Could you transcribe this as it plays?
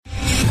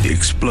The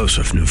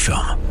explosive new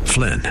film,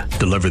 Flynn,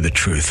 deliver the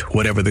truth,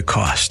 whatever the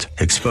cost,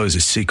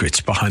 exposes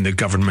secrets behind the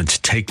government's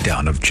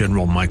takedown of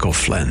General Michael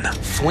Flynn.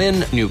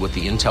 Flynn knew what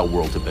the intel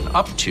world had been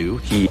up to.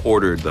 He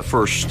ordered the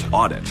first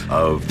audit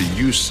of the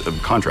use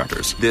of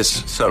contractors.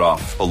 This set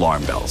off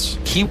alarm bells.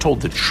 He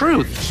told the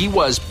truth. He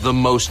was the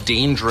most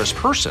dangerous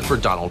person for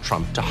Donald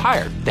Trump to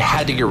hire. They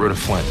had to get rid of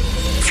Flynn.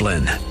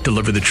 Flynn,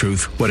 deliver the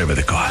truth, whatever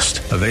the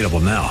cost. Available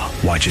now.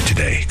 Watch it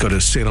today. Go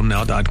to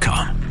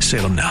salemnow.com.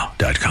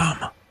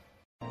 salemnow.com.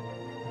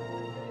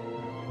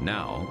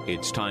 Now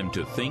it's time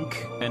to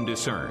think and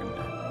discern.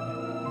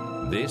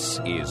 This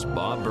is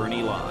Bob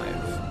Burney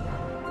Live.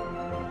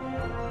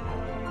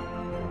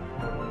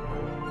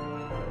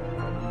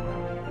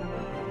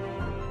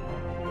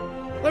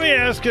 Let me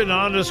ask an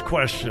honest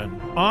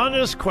question.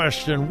 Honest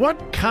question.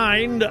 What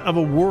kind of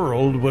a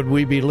world would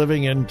we be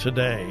living in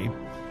today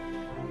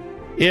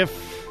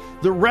if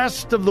the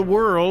rest of the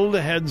world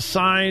had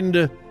signed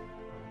a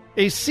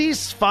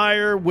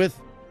ceasefire with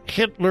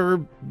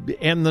Hitler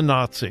and the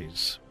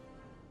Nazis?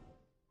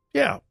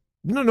 Yeah.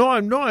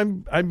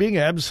 I'm being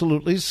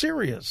absolutely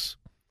serious.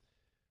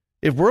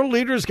 If world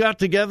leaders got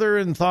together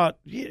and thought,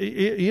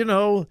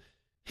 Hitler's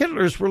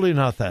really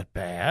not that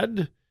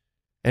bad,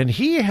 and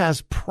he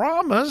has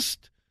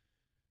promised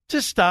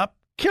to stop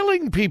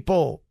killing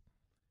people.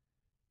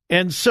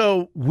 And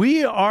so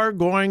we are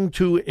going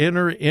to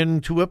enter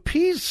into a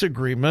peace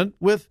agreement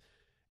with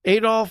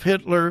Adolf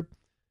Hitler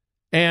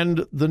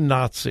and the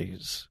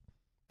Nazis.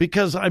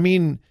 Because,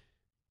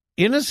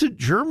 innocent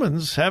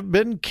Germans have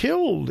been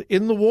killed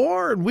in the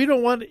war, and we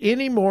don't want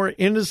any more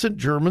innocent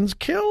Germans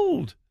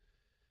killed.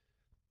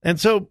 And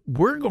so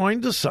we're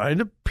going to sign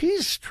a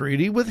peace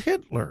treaty with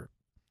Hitler.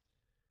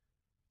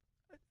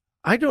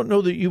 I don't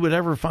know that you would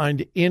ever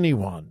find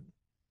anyone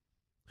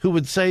who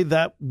would say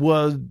that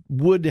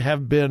would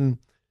have been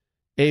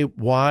a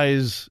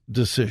wise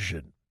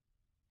decision.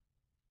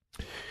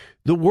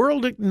 The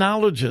world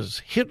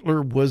acknowledges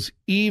Hitler was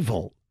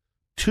evil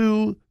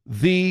to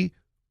the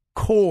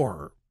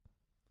core,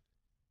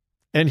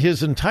 and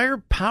his entire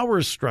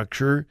power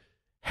structure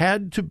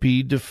had to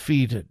be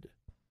defeated.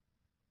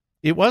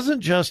 It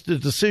wasn't just a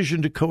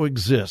decision to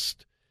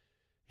coexist.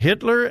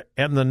 Hitler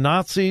and the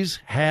Nazis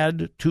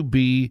had to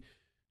be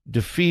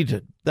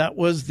defeated. That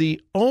was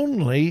the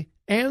only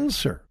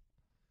answer.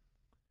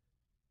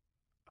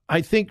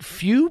 I think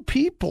few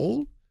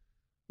people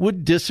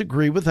would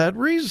disagree with that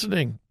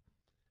reasoning.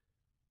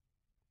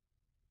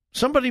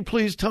 Somebody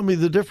please tell me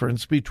the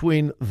difference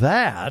between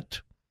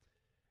that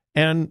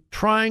and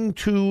trying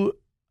to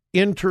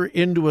enter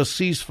into a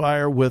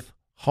ceasefire with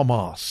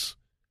Hamas.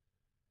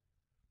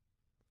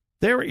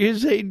 There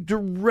is a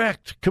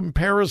direct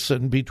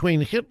comparison between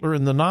Hitler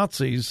and the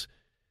Nazis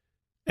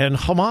and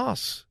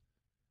Hamas.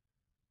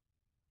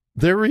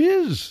 There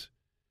is.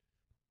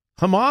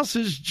 Hamas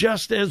is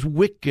just as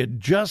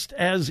wicked, just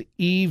as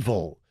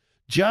evil,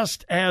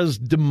 just as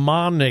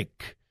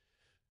demonic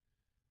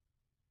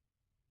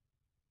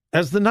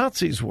as the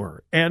Nazis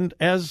were and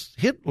as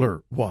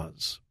Hitler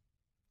was.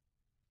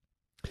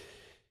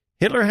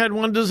 Hitler had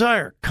one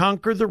desire: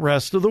 conquer the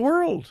rest of the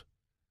world.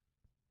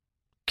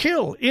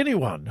 Kill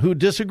anyone who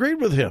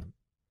disagreed with him.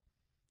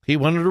 He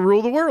wanted to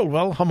rule the world.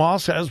 Well,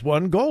 Hamas has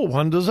one goal,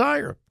 one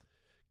desire: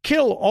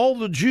 kill all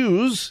the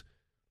Jews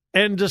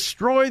and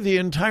destroy the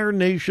entire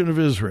nation of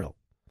Israel.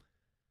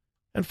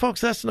 And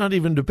folks, that's not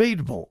even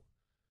debatable.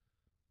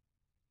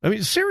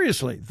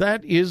 Seriously,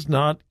 that is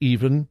not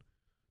even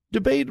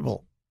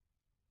debatable.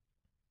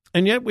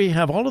 And yet we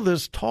have all of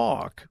this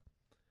talk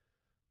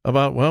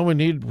about, well, we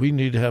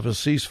need to have a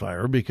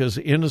ceasefire because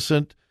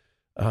innocent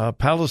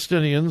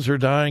Palestinians are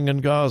dying in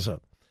Gaza.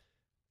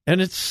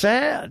 And it's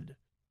sad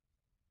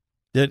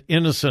that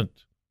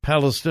innocent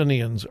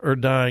Palestinians are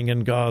dying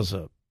in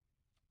Gaza.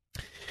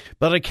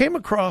 But I came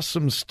across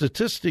some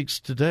statistics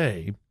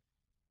today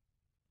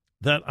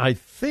that I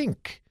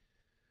think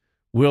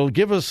will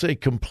give us a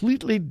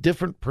completely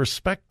different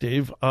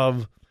perspective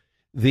of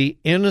the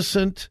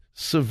innocent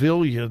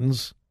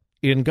civilians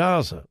in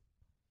Gaza.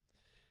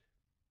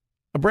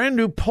 A brand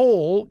new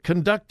poll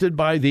conducted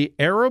by the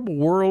Arab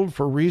World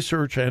for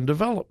Research and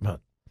Development.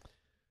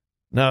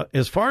 Now,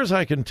 as far as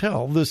I can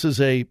tell, this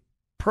is a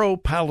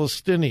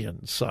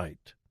pro-Palestinian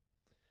site.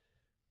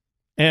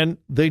 And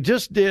they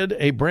just did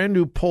a brand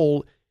new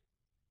poll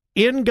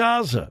in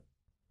Gaza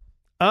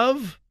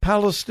of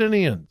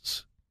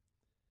Palestinians.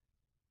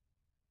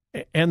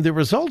 And the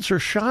results are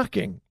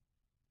shocking.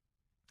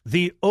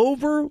 The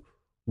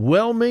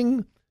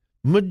overwhelming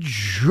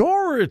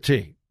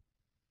majority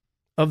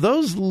of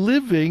those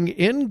living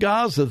in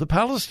Gaza, the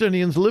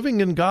Palestinians living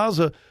in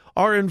Gaza,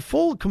 are in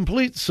full,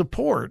 complete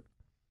support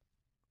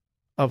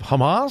of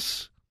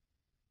Hamas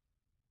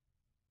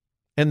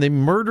and the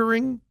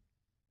murdering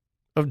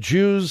of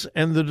Jews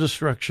and the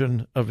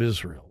destruction of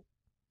Israel.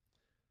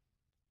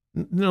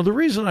 Now, the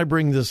reason I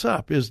bring this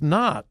up is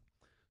not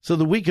so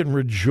that we can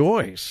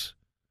rejoice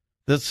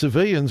that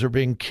civilians are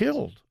being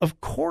killed.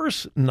 Of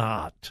course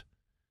not.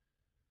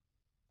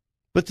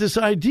 But this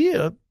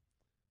idea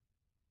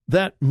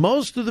that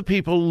most of the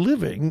people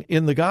living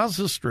in the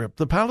Gaza Strip,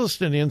 the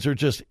Palestinians, are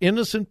just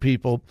innocent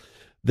people.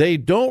 They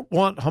don't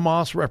want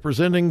Hamas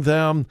representing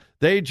them.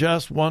 They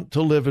just want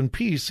to live in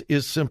peace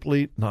is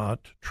simply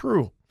not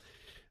true.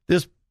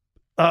 This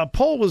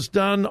poll was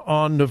done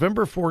on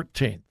November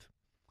 14th.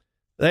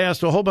 They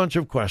asked a whole bunch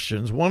of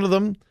questions. One of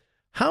them,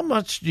 how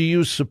much do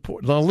you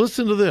support? Now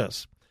listen to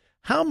this.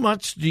 How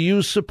much do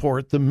you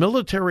support the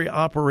military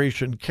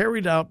operation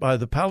carried out by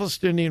the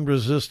Palestinian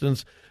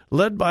resistance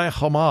led by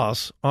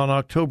Hamas on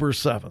October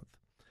 7th?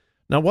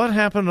 Now, what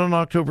happened on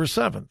October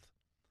 7th?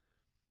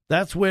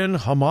 That's when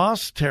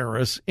Hamas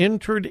terrorists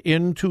entered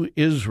into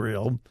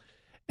Israel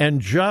and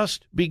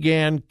just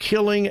began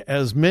killing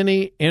as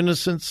many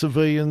innocent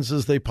civilians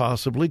as they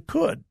possibly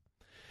could.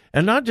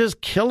 And not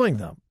just killing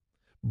them,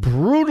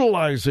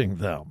 brutalizing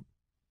them.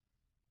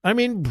 I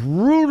mean,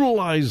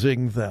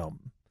 brutalizing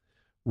them.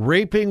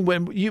 Raping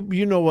women.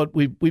 You know what,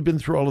 we've been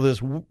through all of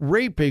this.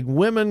 Raping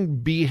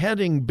women,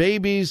 beheading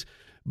babies,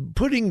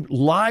 putting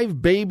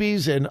live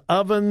babies in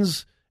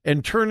ovens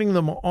and turning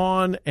them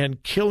on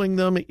and killing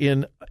them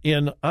in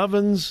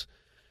ovens,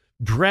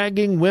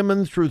 dragging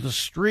women through the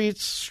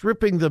streets,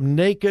 stripping them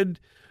naked,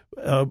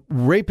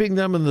 raping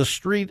them in the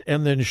street,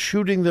 and then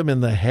shooting them in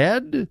the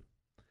head.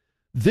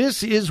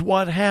 This is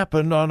what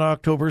happened on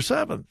October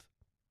 7th.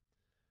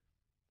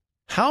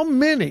 How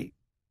many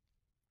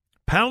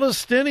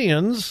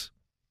Palestinians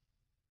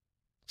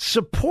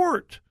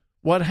support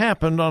what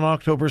happened on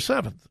October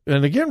 7th?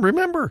 And again,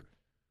 remember,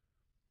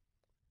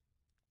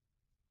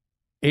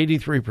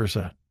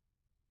 83%.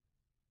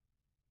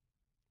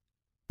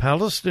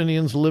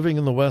 Palestinians living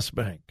in the West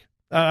Bank.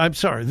 I'm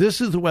sorry,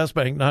 this is the West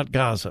Bank, not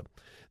Gaza.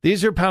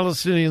 These are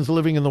Palestinians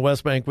living in the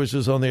West Bank, which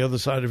is on the other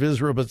side of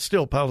Israel, but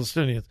still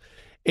Palestinians.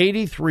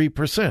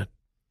 83%.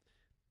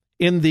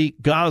 In the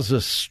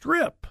Gaza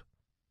Strip,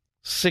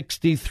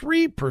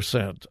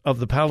 63% of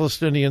the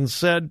Palestinians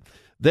said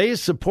they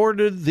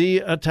supported the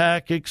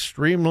attack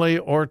extremely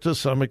or to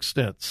some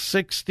extent.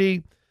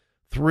 63%.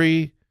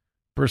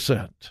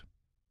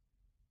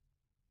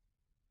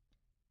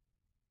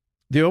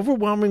 The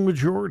overwhelming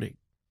majority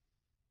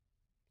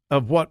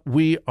of what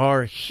we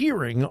are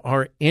hearing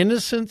are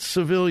innocent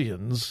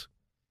civilians,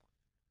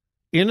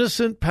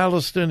 innocent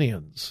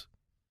Palestinians,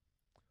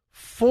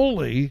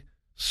 fully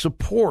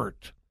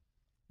support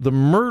the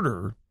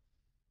murder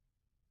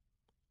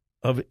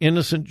of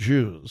innocent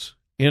Jews,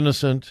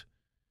 innocent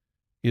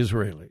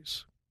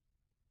Israelis.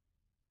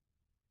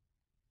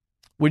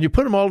 When you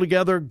put them all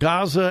together,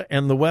 Gaza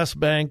and the West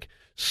Bank,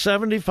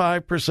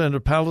 75%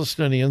 of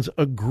Palestinians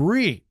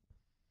agree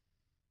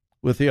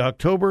with the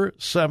October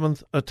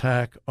 7th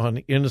attack on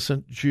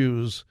innocent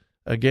Jews,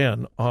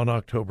 again on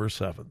October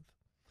 7th.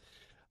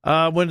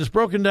 When it's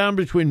broken down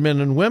between men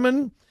and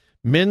women,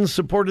 men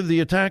supported the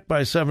attack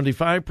by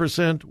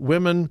 75%,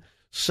 women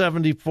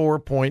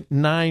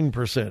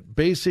 74.9%,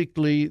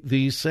 basically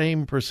the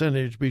same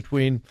percentage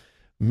between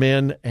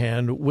men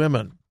and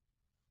women.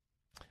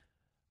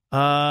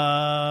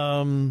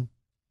 When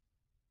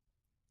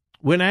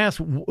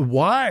asked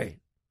why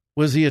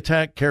was the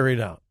attack carried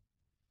out,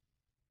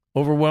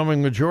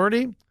 overwhelming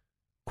majority,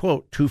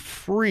 quote, to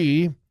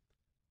free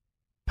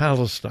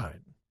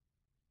Palestine.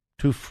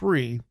 To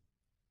free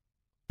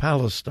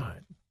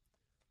Palestine.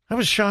 I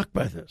was shocked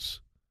by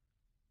this.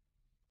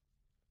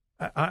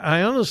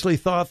 I honestly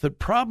thought that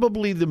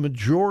probably the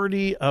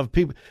majority of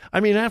people, I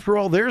mean, after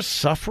all, they're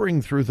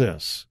suffering through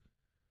this.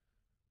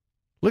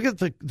 Look at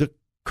the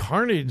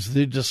carnage,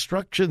 the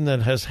destruction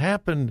that has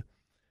happened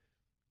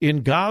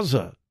in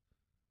Gaza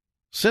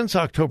since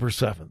October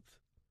 7th.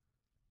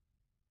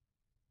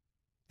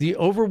 The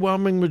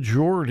overwhelming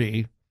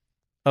majority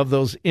of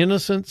those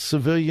innocent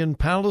civilian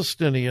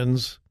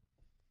Palestinians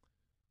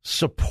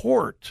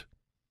support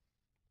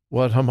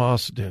what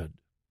Hamas did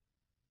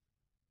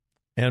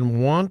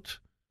and want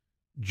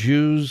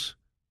Jews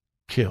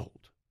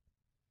killed.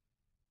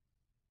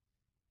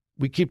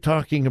 We keep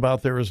talking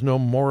about there is no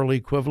moral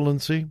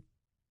equivalency.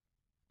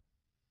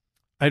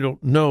 I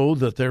don't know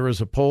that there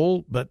is a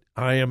poll, but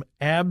I am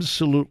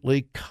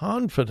absolutely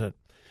confident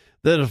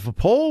that if a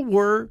poll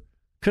were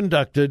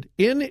conducted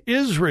in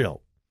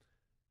Israel,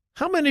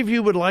 how many of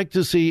you would like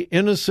to see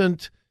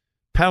innocent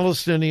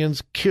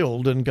Palestinians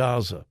killed in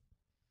Gaza?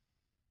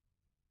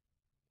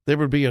 There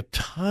would be a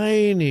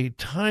tiny,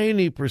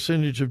 tiny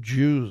percentage of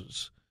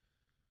Jews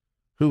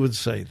who would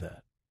say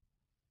that.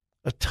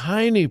 A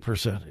tiny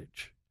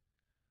percentage.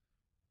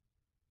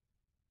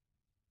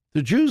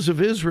 The Jews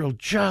of Israel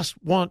just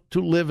want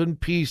to live in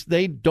peace.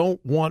 They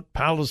don't want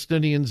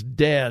Palestinians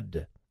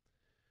dead.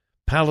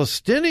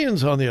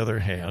 Palestinians, on the other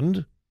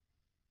hand,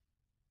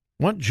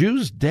 want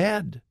Jews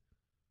dead.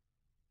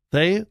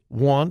 They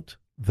want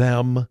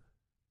them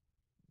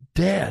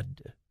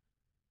dead.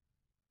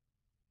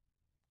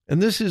 And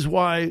this is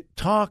why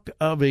talk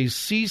of a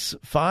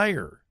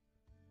ceasefire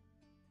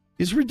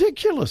is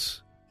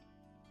ridiculous.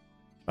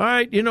 All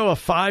right, you know, a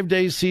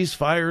 5-day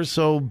ceasefire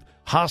so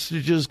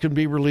hostages can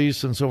be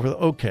released and so forth.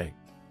 Okay.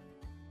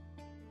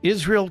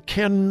 Israel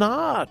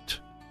cannot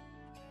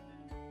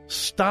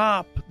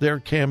stop their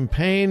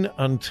campaign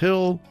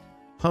until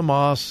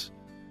Hamas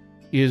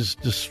is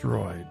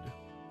destroyed.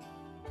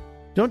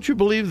 Don't you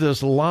believe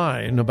this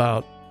line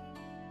about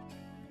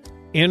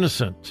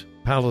innocent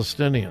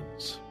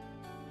Palestinians?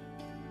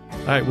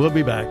 All right, we'll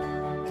be back.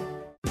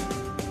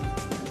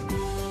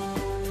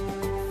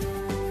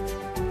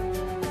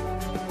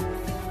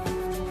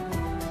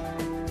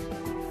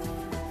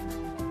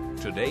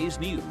 Today's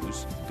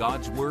news,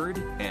 God's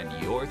Word, and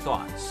your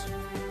thoughts.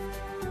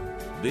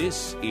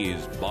 This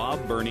is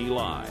Bob Burney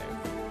Live.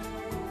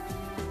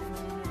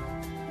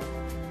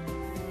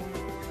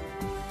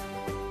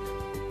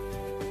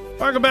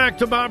 Welcome back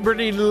to Bob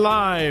Burney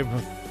Live.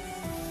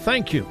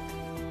 Thank you.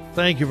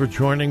 Thank you for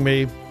joining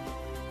me.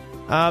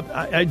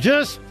 I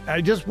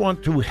just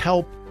want to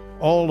help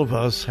all of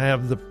us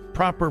have the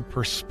proper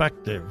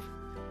perspective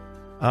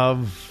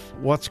of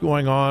what's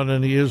going on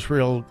in the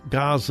Israel,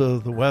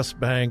 Gaza, the West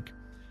Bank,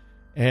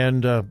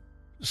 and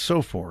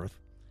so forth,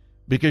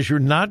 because you're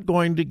not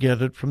going to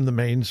get it from the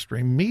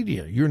mainstream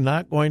media. You're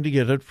not going to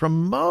get it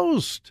from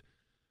most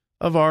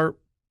of our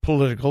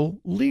political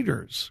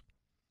leaders.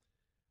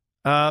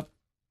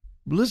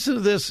 Listen to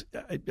this.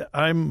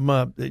 I'm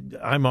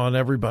on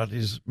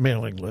everybody's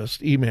mailing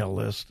list, email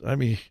list. I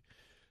mean,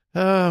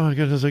 oh my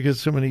goodness, I get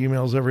so many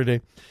emails every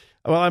day.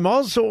 Well, I'm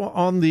also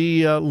on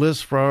the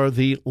list for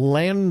the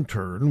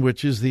Lantern,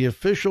 which is the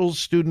official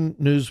student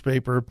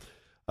newspaper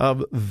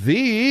of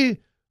the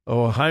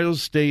Ohio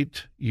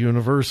State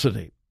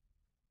University.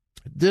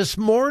 This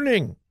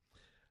morning,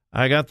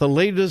 I got the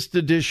latest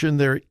edition,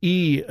 their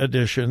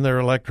e-edition, their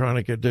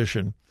electronic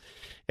edition.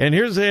 And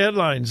here's the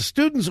headline.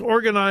 Students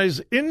organize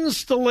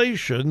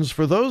installations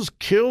for those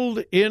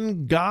killed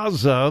in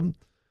Gaza.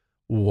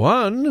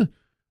 One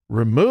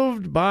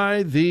removed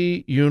by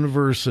the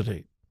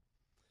university.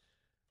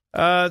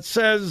 It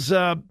says,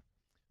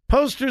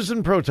 posters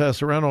and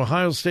protests around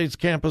Ohio State's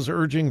campus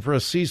urging for a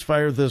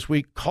ceasefire this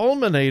week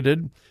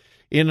culminated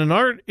in an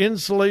art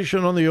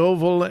installation on the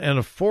Oval and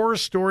a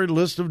 4-story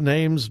list of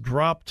names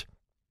dropped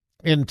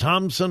in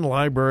Thompson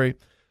Library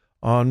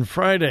on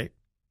Friday.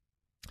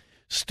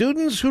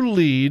 Students who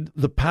lead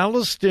the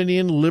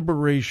Palestinian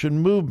Liberation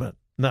Movement.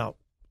 Now,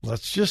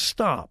 let's just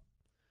stop.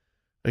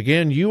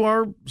 Again, you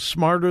are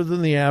smarter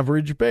than the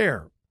average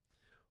bear.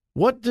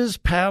 What does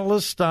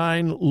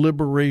Palestine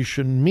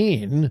liberation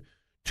mean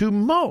to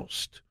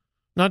most,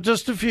 not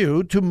just a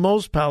few, to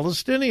most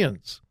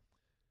Palestinians?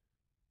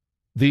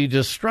 The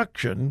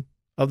destruction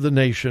of the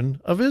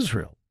nation of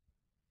Israel.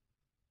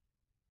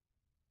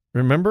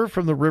 Remember,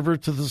 from the river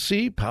to the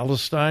sea,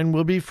 Palestine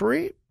will be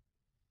free.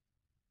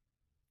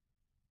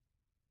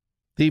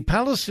 The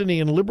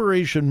Palestinian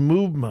Liberation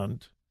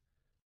Movement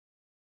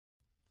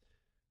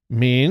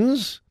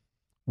means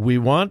we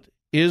want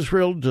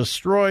Israel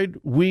destroyed.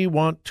 We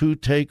want to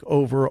take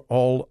over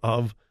all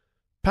of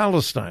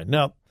Palestine.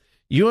 Now,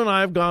 you and I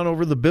have gone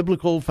over the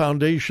biblical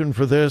foundation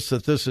for this,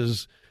 that this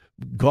is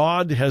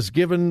God has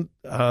given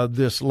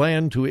this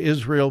land to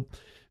Israel.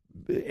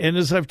 And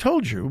as I've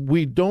told you,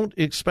 we don't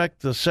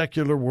expect the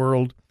secular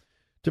world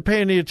to pay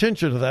any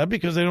attention to that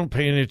because they don't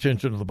pay any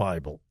attention to the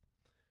Bible.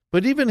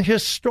 But even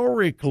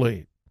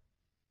historically,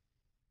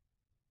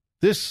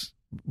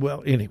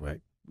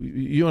 anyway,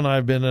 you and I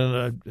have been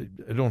in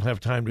I don't have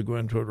time to go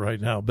into it right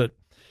now, but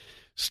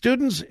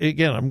students,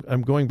 again,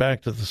 I'm going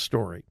back to the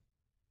story.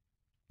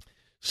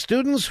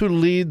 Students who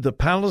lead the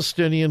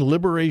Palestinian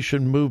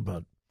Liberation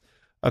Movement,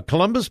 a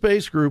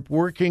Columbus-based group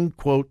working,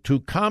 quote, to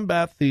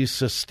combat the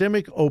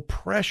systemic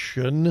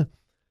oppression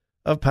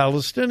of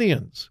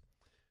Palestinians.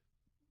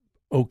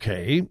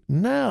 Okay,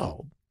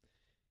 now,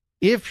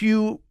 if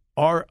you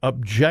are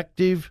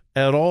objective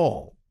at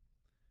all,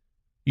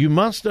 you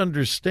must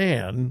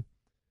understand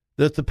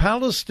that the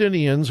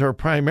Palestinians are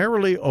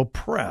primarily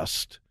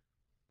oppressed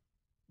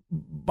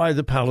by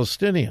the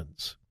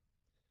Palestinians.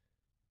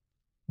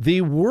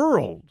 The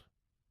world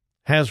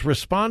has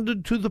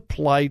responded to the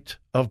plight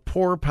of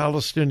poor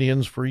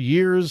Palestinians for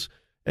years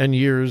and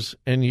years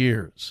and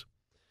years.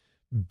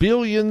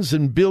 Billions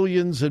and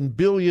billions and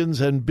billions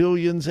and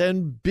billions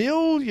and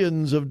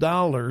billions of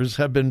dollars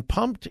have been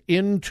pumped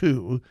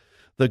into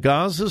the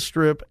Gaza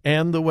Strip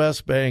and the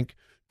West Bank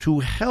to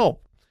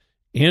help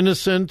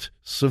innocent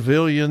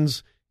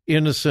civilians,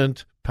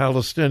 innocent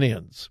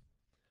Palestinians.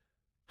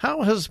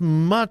 How has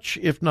much,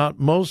 if not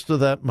most of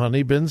that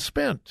money been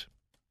spent?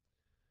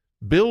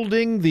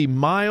 Building the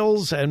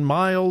miles and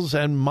miles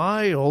and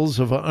miles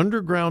of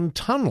underground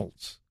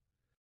tunnels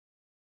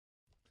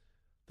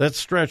that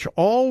stretch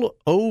all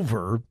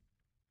over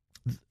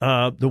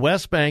the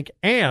West Bank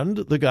and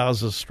the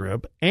Gaza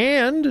Strip,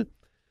 and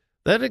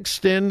that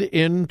extend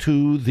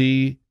into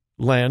the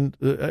land,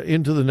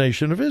 into the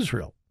nation of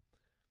Israel.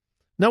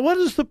 Now, what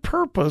is the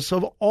purpose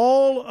of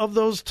all of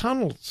those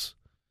tunnels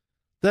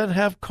that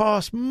have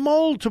cost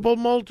multiple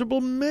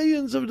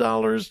millions of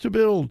dollars to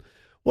build?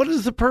 What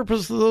is the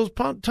purpose of those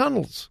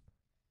tunnels?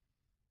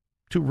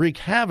 To wreak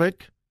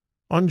havoc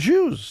on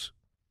Jews,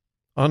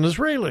 on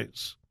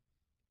Israelis,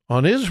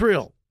 on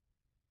Israel,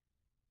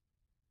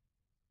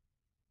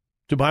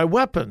 to buy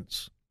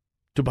weapons,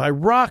 to to buy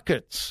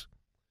rockets,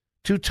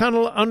 to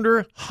tunnel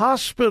under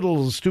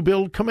hospitals, to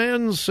build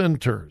command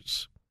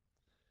centers.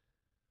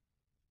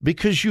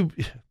 Because you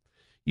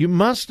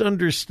must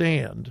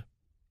understand,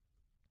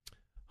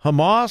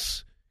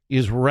 Hamas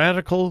is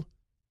radical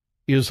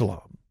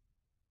Islam.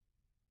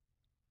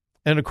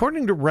 And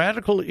according to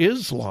radical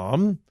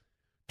Islam,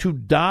 to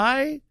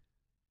die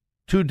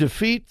to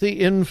defeat the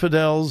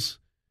infidels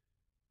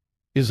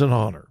is an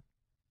honor.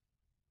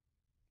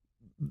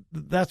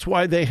 That's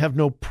why they have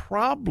no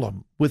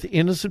problem with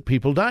innocent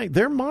people dying.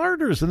 They're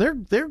martyrs,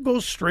 and they go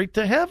straight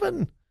to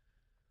heaven.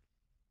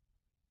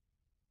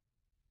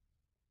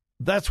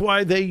 That's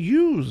why they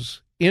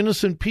use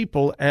innocent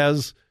people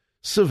as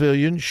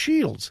civilian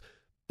shields.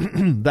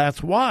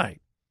 That's why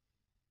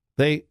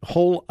they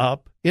hole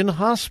up in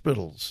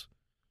hospitals,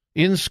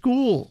 in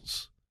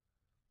schools.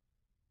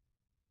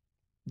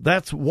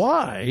 That's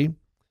why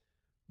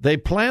they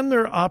plan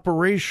their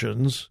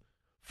operations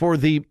for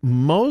the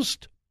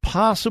most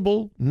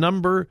possible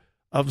number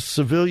of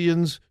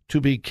civilians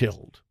to be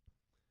killed.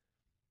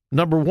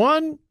 Number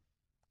one,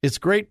 it's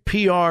great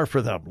PR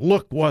for them.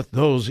 Look what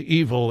those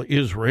evil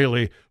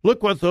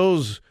look what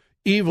those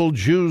evil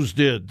Jews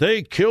did.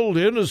 They killed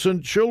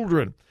innocent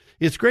children.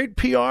 It's great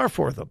PR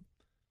for them.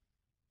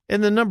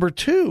 And then number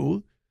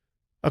two,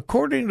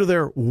 according to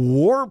their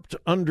warped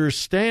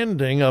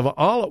understanding of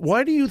Allah,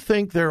 why do you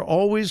think they're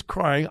always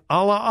crying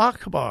Allah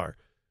Akbar?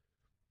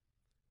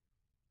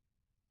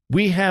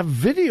 We have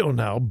video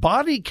now,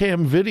 body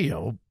cam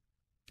video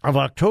of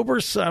October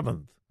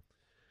 7th,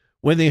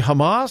 when the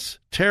Hamas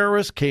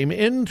terrorists came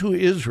into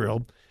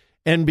Israel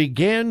and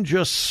began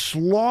just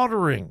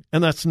slaughtering,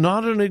 and that's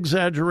not an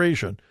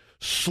exaggeration,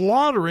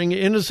 slaughtering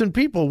innocent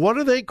people. What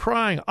are they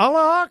crying?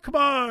 Allah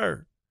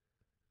Akbar!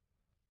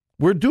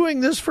 We're doing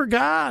this for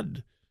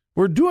God.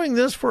 We're doing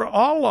this for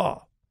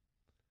Allah.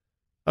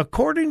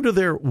 According to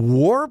their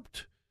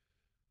warped,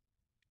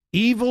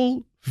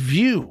 evil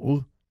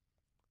view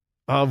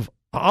of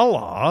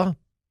Allah,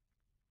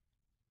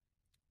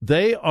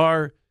 they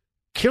are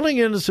killing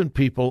innocent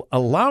people,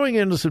 allowing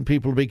innocent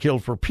people to be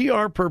killed for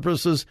PR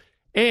purposes,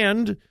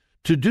 and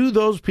to do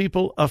those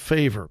people a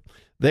favor.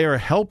 They are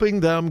helping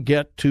them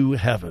get to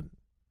heaven.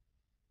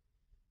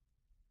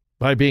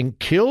 By being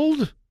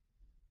killed,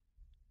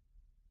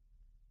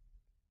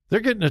 they're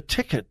getting a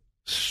ticket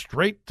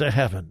straight to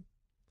heaven.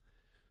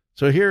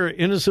 So here are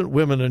innocent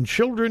women and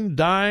children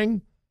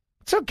dying.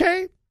 It's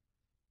okay.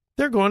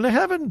 They're going to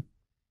heaven.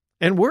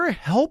 And we're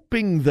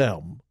helping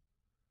them.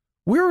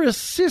 We're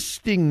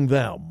assisting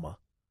them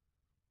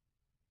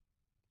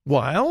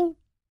while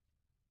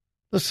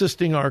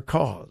assisting our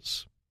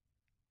cause.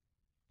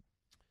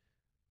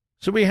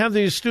 So we have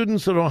these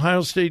students at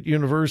Ohio State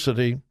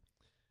University.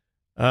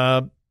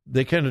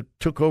 They kind of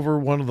took over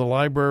one of the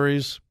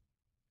libraries.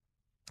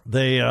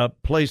 They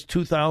placed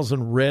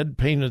 2,000 red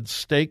painted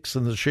stakes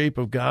in the shape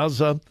of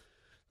Gaza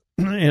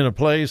in a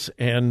place,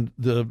 and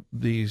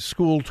the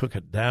school took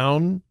it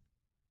down.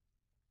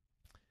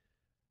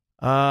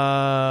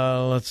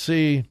 Let's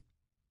see.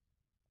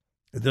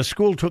 The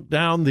school took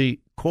down the,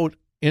 quote,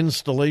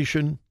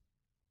 installation.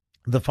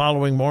 The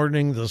following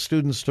morning, the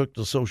students took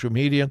to social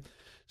media,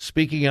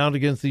 speaking out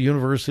against the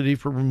university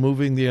for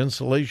removing the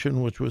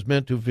installation, which was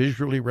meant to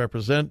visually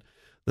represent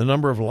the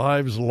number of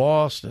lives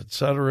lost, et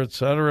cetera, et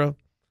cetera.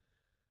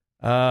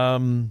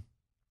 And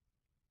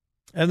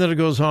then it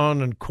goes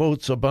on and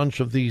quotes a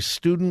bunch of the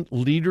student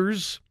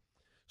leaders,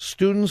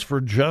 Students for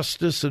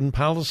Justice in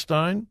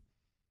Palestine.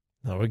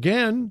 Now,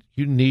 again,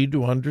 you need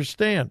to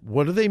understand,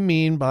 what do they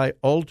mean by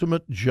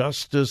ultimate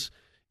justice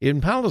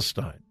in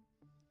Palestine?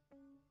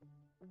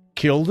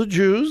 Kill the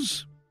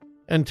Jews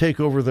and take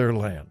over their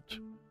land.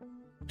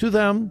 To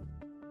them,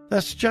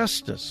 that's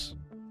justice.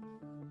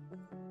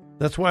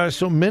 That's why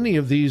so many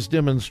of these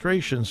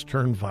demonstrations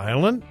turn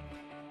violent.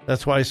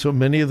 That's why so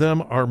many of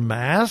them are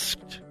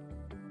masked.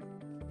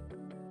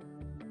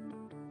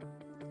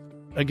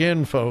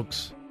 Again,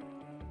 folks,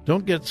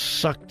 don't get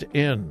sucked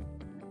in.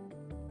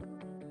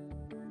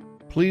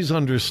 Please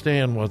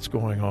understand what's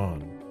going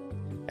on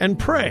and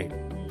pray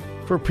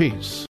for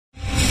peace.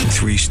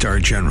 3-star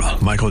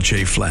General Michael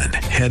J. Flynn,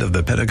 head of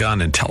the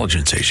Pentagon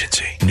Intelligence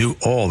Agency, knew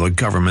all the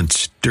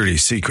government's dirty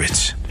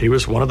secrets. He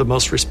was one of the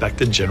most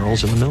respected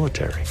generals in the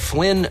military.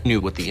 Flynn knew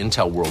what the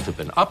intel world had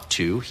been up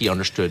to. He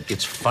understood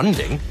its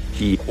funding.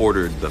 He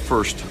ordered the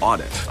first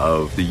audit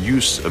of the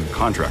use of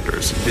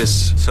contractors.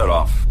 This set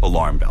off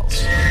alarm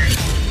bells.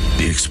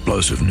 The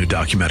explosive new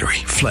documentary,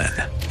 Flynn,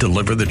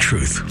 Deliver the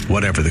Truth,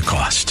 Whatever the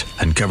Cost,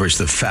 uncovers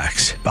the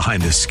facts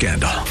behind this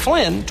scandal.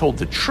 Flynn told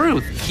the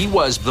truth. He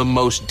was the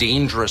most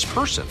dangerous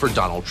person for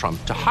Donald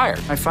Trump to hire.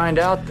 I find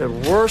out the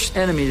worst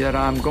enemy that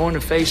I'm going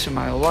to face in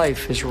my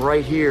life is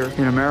right here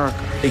in America.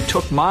 They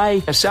took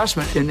my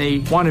assessment and they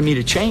wanted me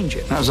to change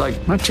it. And I was like,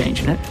 I'm not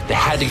changing it. They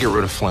had to get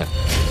rid of Flynn.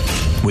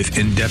 With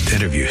in-depth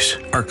interviews,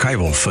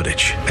 archival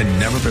footage, and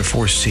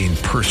never-before-seen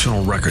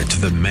personal records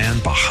of the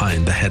man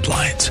behind the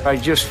headlines. I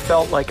just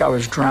felt like I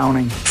was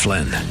drowning.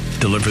 Flynn,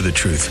 Deliver the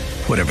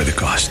Truth, Whatever the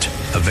Cost.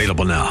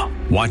 Available now.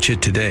 Watch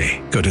it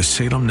today. Go to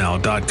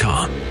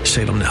salemnow.com.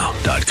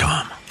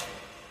 salemnow.com.